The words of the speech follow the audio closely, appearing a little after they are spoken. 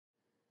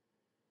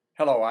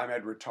Hello, I'm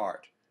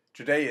ETarte.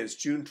 Today is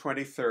June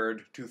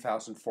 23rd,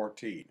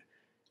 2014.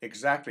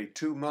 Exactly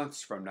 2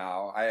 months from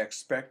now, I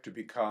expect to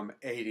become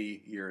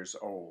 80 years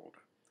old.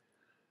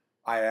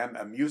 I am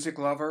a music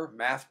lover,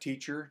 math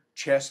teacher,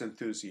 chess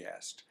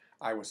enthusiast.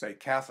 I was a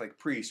Catholic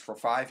priest for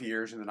 5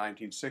 years in the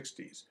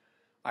 1960s.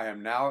 I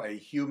am now a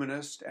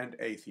humanist and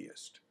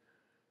atheist.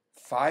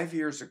 5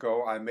 years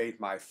ago, I made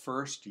my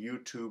first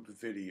YouTube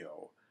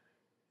video.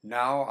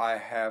 Now I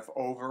have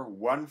over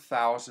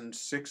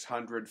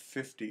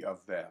 1,650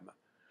 of them.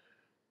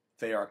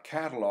 They are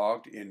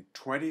cataloged in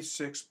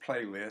 26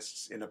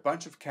 playlists in a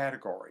bunch of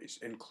categories,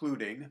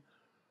 including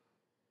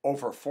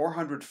over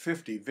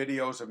 450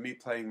 videos of me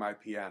playing my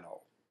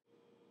piano,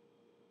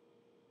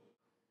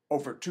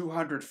 over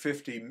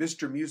 250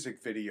 Mr.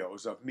 Music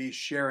videos of me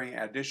sharing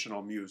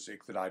additional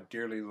music that I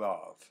dearly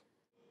love,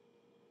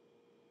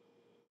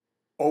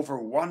 over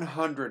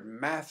 100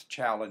 math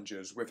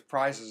challenges with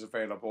prizes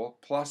available,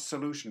 plus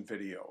solution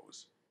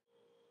videos.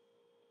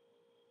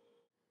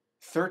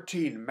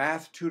 13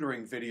 math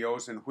tutoring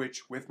videos in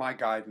which, with my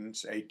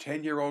guidance, a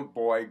 10-year-old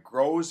boy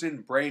grows in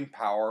brain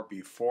power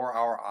before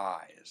our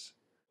eyes.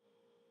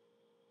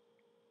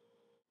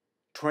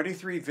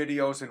 23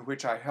 videos in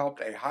which I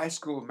helped a high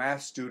school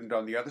math student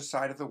on the other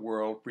side of the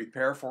world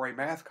prepare for a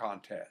math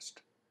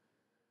contest.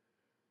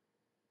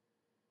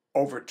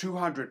 Over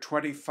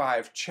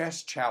 225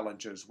 chess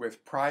challenges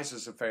with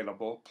prizes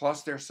available,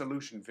 plus their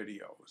solution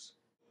videos.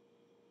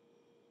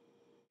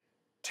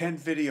 10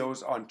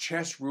 videos on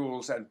chess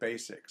rules and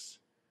basics.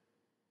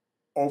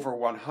 Over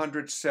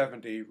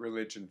 170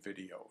 religion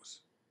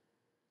videos.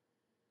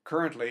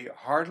 Currently,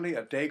 hardly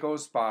a day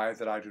goes by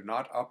that I do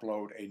not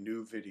upload a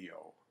new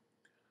video.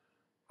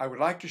 I would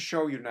like to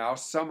show you now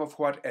some of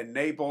what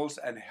enables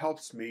and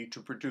helps me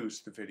to produce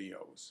the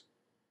videos.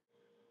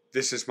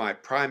 This is my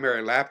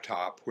primary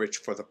laptop, which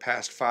for the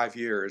past 5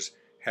 years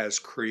has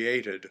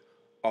created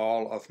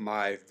all of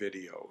my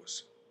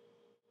videos.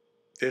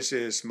 This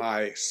is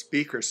my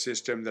speaker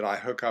system that I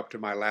hook up to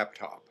my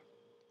laptop.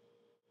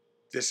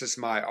 This is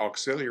my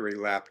auxiliary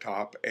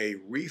laptop, a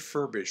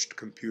refurbished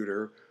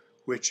computer,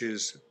 which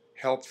is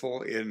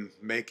helpful in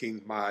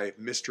making my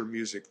Mr.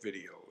 Music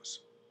videos.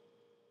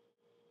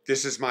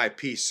 This is my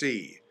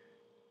PC.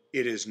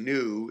 It is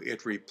new.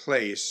 It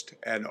replaced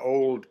an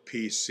old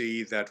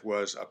PC that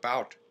was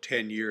about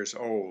 10 years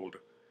old,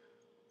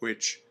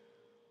 which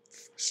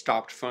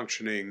stopped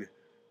functioning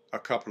a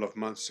couple of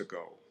months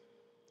ago.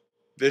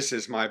 This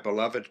is my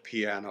beloved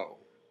piano.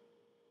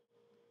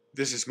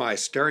 This is my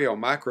stereo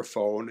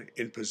microphone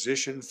in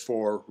position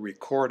for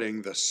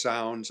recording the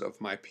sounds of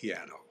my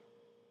piano.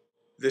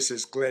 This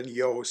is Glenn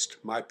Yost,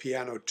 my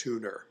piano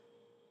tuner.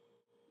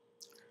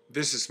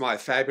 This is my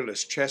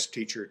fabulous chess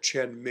teacher,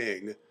 Chen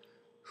Ming,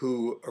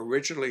 who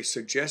originally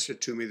suggested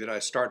to me that I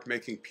start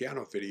making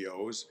piano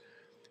videos,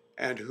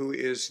 and who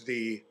is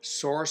the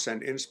source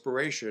and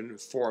inspiration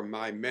for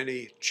my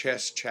many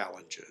chess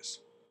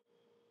challenges.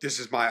 This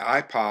is my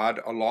iPod,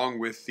 along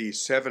with the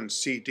 7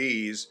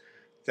 CDs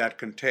that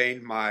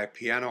contain my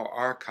piano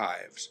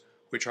archives,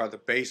 which are the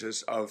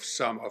basis of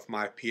some of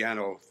my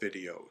piano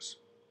videos.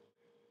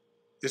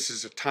 This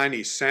is a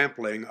tiny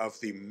sampling of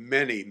the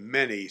many,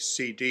 many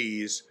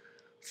CDs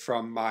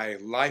from my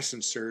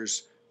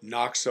licensors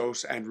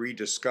Naxos and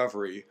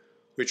Rediscovery,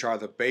 which are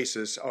the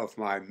basis of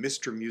my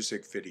Mr.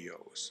 Music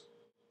videos.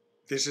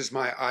 This is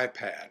my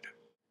iPad.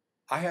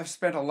 I have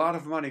spent a lot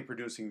of money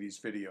producing these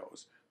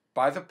videos.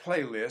 By the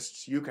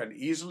playlists, you can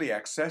easily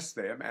access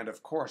them and,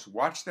 of course,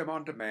 watch them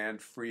on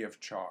demand free of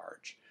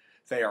charge.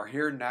 They are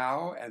here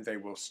now, and they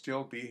will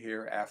still be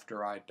here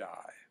after I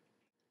die.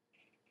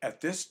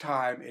 At this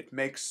time, it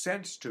makes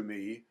sense to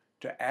me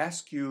to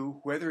ask you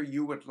whether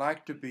you would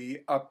like to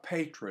be a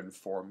patron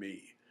for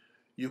me.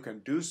 You can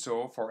do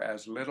so for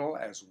as little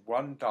as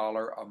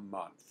 $1 a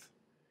month.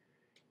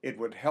 It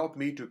would help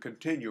me to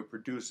continue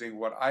producing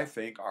what I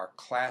think are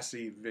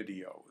classy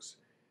videos.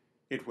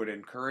 It would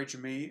encourage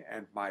me,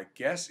 and my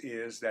guess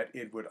is that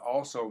it would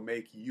also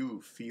make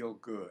you feel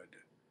good.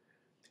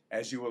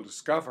 As you will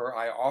discover,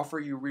 I offer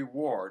you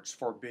rewards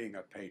for being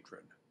a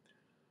patron.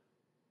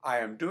 I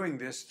am doing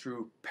this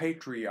through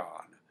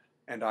Patreon,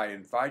 and I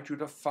invite you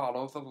to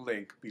follow the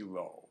link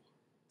below.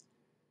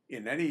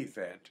 In any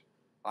event,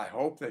 I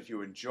hope that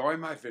you enjoy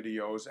my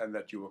videos and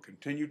that you will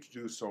continue to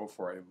do so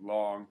for a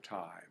long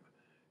time.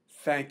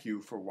 Thank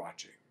you for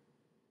watching.